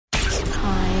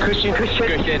Christian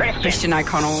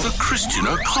O'Connell. The Christian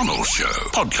O'Connell Show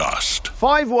podcast.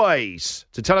 5 ways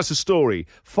to tell us a story.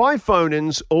 5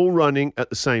 phone-ins all running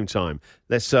at the same time.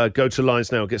 Let's go to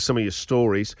lines now and get some of your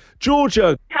stories.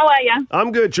 Georgia. How are you?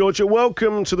 I'm good, Georgia.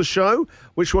 Welcome to the show.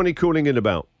 Which one are you calling in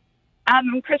about?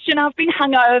 Christian, I've been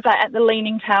hungover at the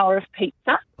Leaning Tower of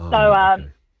Pizza. Okay.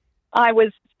 I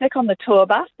was sick on the tour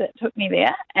bus that took me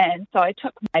there, and so I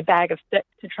took my bag of sticks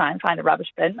to try and find a rubbish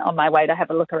bin on my way to have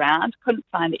a look around. Couldn't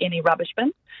find any rubbish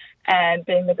bin, and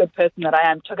being the good person that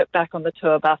I am, took it back on the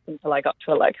tour bus until I got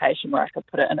to a location where I could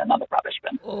put it in another rubbish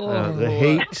bin.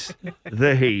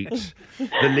 The heat.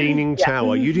 The Leaning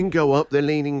Tower. You didn't go up the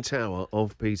Leaning Tower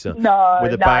of Pisa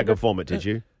with a bag of vomit, did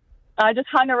you? I just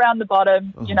hung around the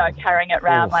bottom, carrying it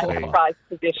around like a prized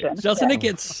possession. Doesn't it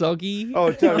get soggy?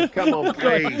 Oh, don't. Come on,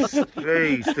 please.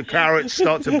 Please. The carrots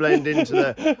start to blend into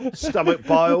the stomach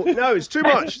bile. No, it's too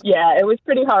much. Yeah, it was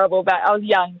pretty horrible, but I was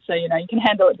young, so, you can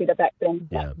handle it better back then.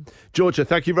 Yeah. Georgia,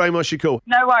 thank you very much for your call.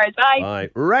 No worries. Bye. Bye.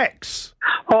 Rex.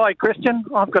 Hi, Christian.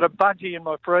 I've got a budgie in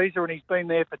my freezer and he's been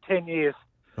there for 10 years.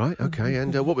 Right, okay.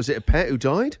 And what was it, a pet who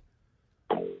died?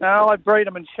 No, I breed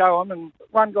them and show them, and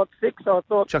one got sick, so I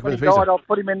thought Chuck him when in he the freezer. died, I'll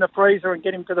put him in the freezer and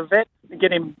get him to the vet and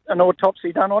get him an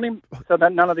autopsy done on him so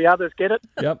that none of the others get it.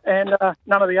 Yep. And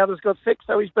none of the others got sick,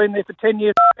 so he's been there for 10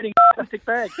 years eating a plastic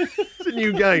bag. It's a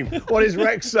new game. What is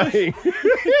Rex saying?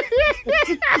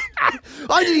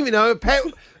 I didn't even know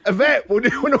a vet would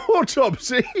do an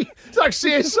autopsy. It's like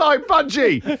CSI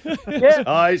Budgie. Yeah.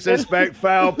 I suspect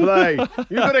foul play.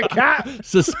 You got a cat?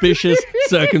 Suspicious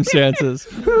circumstances.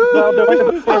 Well, they're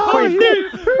looking for a quiz.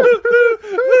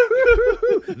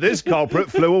 This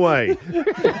culprit flew away.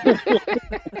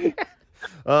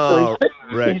 Oh,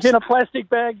 Rex. He's in a plastic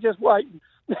bag just waiting.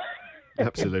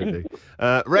 Absolutely.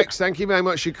 Rex, thank you very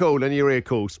much for your call and your ear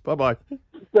calls. Bye-bye.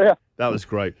 Yeah. That was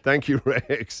great. Thank you,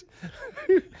 Rex.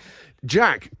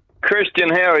 Jack. Christian,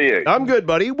 how are you? I'm good,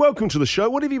 buddy. Welcome to the show.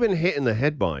 What have you been hit in the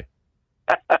head by?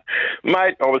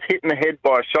 Mate, I was hit in the head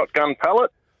by a shotgun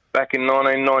pellet back in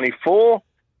 1994.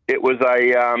 It was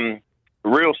a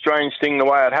real strange thing the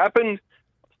way it happened.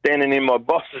 Standing in my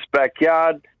boss's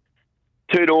backyard,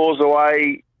 2 doors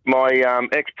away, my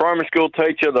ex-primary school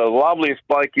teacher, the loveliest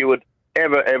bloke you would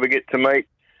ever get to meet,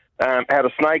 had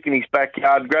a snake in his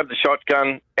backyard, grabbed the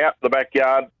shotgun out the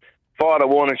backyard, fired a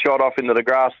warning shot off into the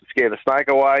grass to scare the snake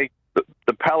away.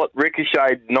 The pellet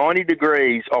ricocheted 90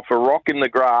 degrees off a rock in the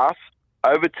grass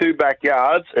over 2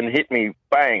 backyards and hit me,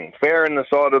 bang, fair in the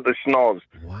side of the schnoz.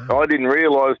 Wow. I didn't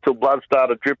realise till blood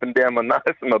started dripping down my nose,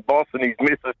 and my boss and his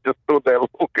missus just stood there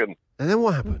looking. And then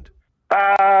what happened?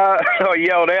 I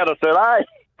yelled out, I said, hey,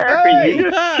 Harry, you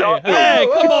just shot me. Hey,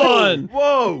 come on.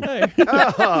 Whoa.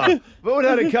 We've all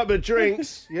had a couple of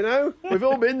drinks, We've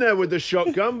all been there with the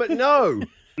shotgun, but no.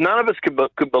 None of us could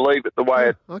believe it the way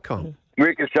it I can't.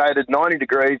 ricocheted 90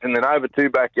 degrees and then over 2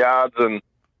 backyards and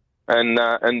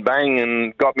bang,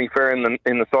 and got me fair in the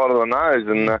side of the nose.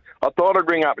 And I thought I'd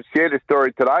ring up and share this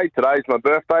story today. Today's my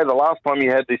birthday. The last time you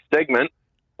had this segment,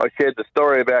 I shared the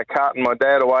story about carting my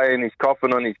dad away in his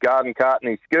coffin on his garden cart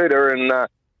and his scooter, and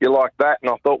you liked that.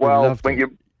 And I thought, well, when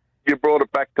you brought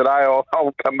it back today,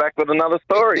 I'll come back with another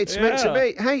story. It's meant to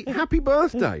be. Hey, happy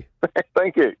birthday.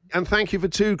 Thank you. And thank you for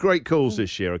 2 great calls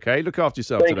this year, okay? Look after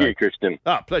yourself Thank today. you, Christian.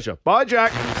 Pleasure. Bye,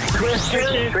 Jack.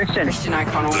 Christian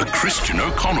O'Connell. The Christian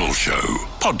O'Connell Show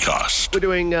podcast. We're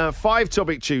doing 5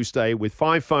 Topic Tuesday with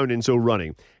 5 phone-ins all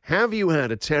running. Have you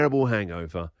had a terrible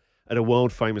hangover at a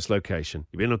world-famous location?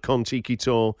 You've been on a Kon-Tiki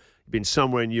tour, you've been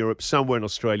somewhere in Europe, somewhere in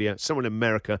Australia, somewhere in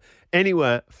America,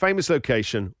 anywhere, famous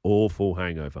location, awful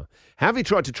hangover. Have you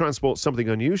tried to transport something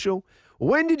unusual?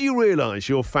 When did you realise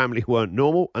your family weren't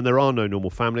normal, and there are no normal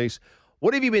families?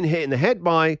 What have you been hit in the head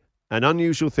by, and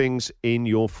unusual things in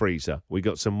your freezer? We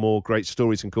got some more great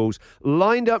stories and calls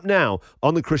lined up now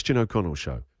on the Christian O'Connell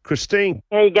Show. Christine.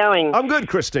 How you going? I'm good,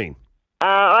 Christine.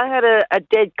 I had a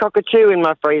dead cockatoo in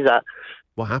my freezer.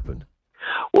 What happened?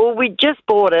 Well, we just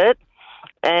bought it,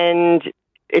 and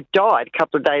it died a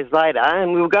couple of days later,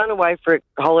 and we were going away for a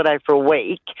holiday for a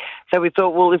week. So we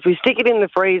thought, well, if we stick it in the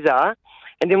freezer,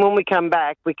 and then when we come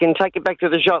back, we can take it back to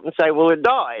the shop and say, well, it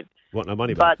died. Want no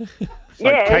money back? But It's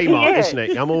like Kmart, isn't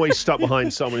it? I'm always stuck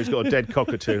behind someone who's got a dead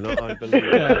cockatoo. And I believe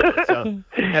it.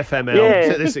 FML.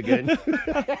 Yeah. Say this again.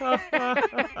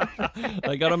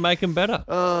 They got to make them better.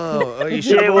 Oh, you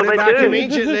should have Yeah, brought well, it they back do.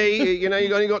 immediately.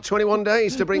 You've only got 21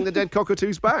 days to bring the dead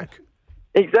cockatoos back.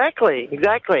 Exactly.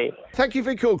 Thank you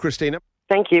for your call, Christina.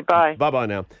 Thank you. Bye. Bye-bye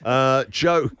now.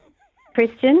 Joe.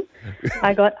 Christian,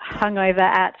 I got hungover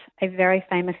at a very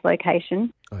famous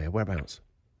location. Oh, yeah, whereabouts?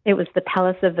 It was the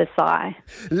Palace of Versailles.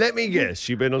 Let me guess,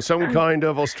 you've been on some kind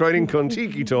of Australian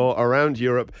Kon-Tiki tour around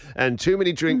Europe and too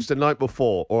many drinks the night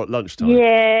before or at lunchtime.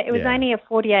 Yeah, it was only a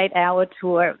 48-hour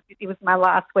tour. It was my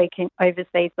last week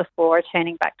overseas before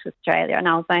returning back to Australia, and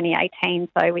I was only 18,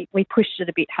 so we pushed it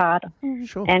a bit harder.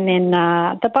 Sure. And then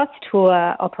the bus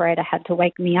tour operator had to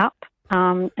wake me up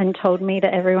and told me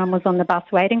that everyone was on the bus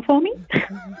waiting for me.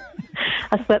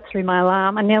 I slept through my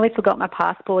alarm. I nearly forgot my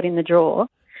passport in the drawer.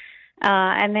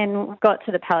 And then got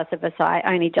to the Palace of Versailles,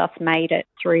 only just made it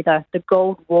through the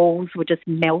gold walls were just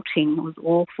melting. It was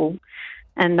awful.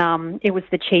 And it was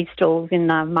the cheese stalls in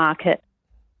the market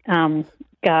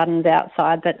gardens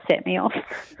outside that set me off.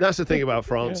 That's the thing about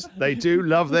France. They do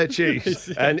love their cheese.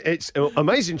 And it's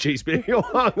amazing cheese, but you're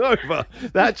hungover.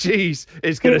 That cheese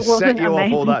is going to set you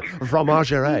off all that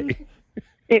fromagerie.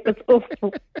 It was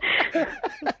awful.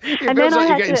 It feels like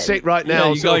you're getting sick right now.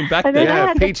 Yeah, you're going back there.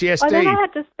 Yeah, PTSD. And then I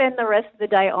had to spend the rest of the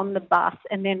day on the bus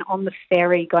and then on the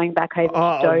ferry going back over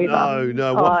to Dover.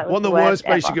 No. One of the worst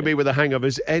places you can be with a hangover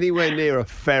is anywhere near a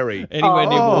ferry. Anywhere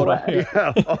near water.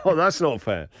 Yeah. Oh, that's not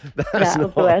fair. That was the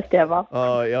worst ever.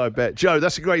 Oh, yeah, I bet. Joe,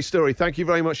 that's a great story. Thank you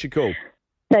very much for your call.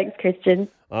 Thanks, Christian.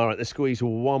 All right, let's squeeze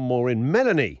one more in.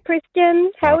 Melanie.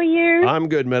 Christian, how are you? I'm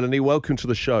good, Melanie. Welcome to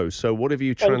the show. So what have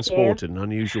you transported? An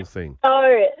unusual thing?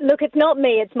 Oh, look, it's not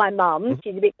me, it's my mum.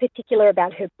 She's a bit particular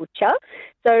about her butcher.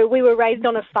 So we were raised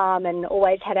on a farm and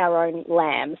always had our own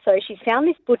lamb. So she found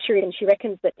this butchery and she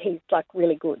reckons that he's, like,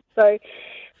 really good. So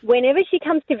whenever she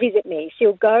comes to visit me,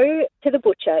 she'll go to the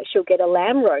butcher, she'll get a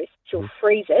lamb roast, she'll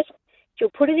freeze it, she'll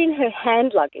put it in her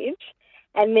hand luggage,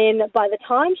 and then by the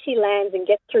time she lands and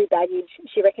gets through baggage,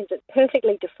 she reckons it's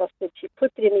perfectly defrosted. She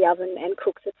puts it in the oven and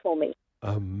cooks it for me.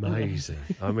 Amazing.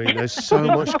 I mean, there's so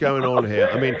much going on here.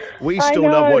 I mean, we still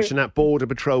love watching that Border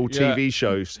Patrol TV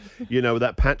shows, you know,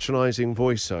 that patronising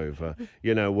voiceover,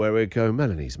 you know, where we go,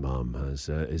 Melanie's mum is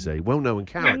a well-known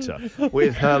character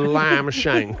with her lamb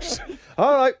shanks.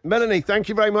 All right, Melanie, thank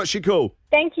you very much for your call.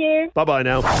 Thank you. Bye-bye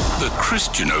now. The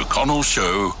Christian O'Connell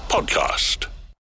Show podcast.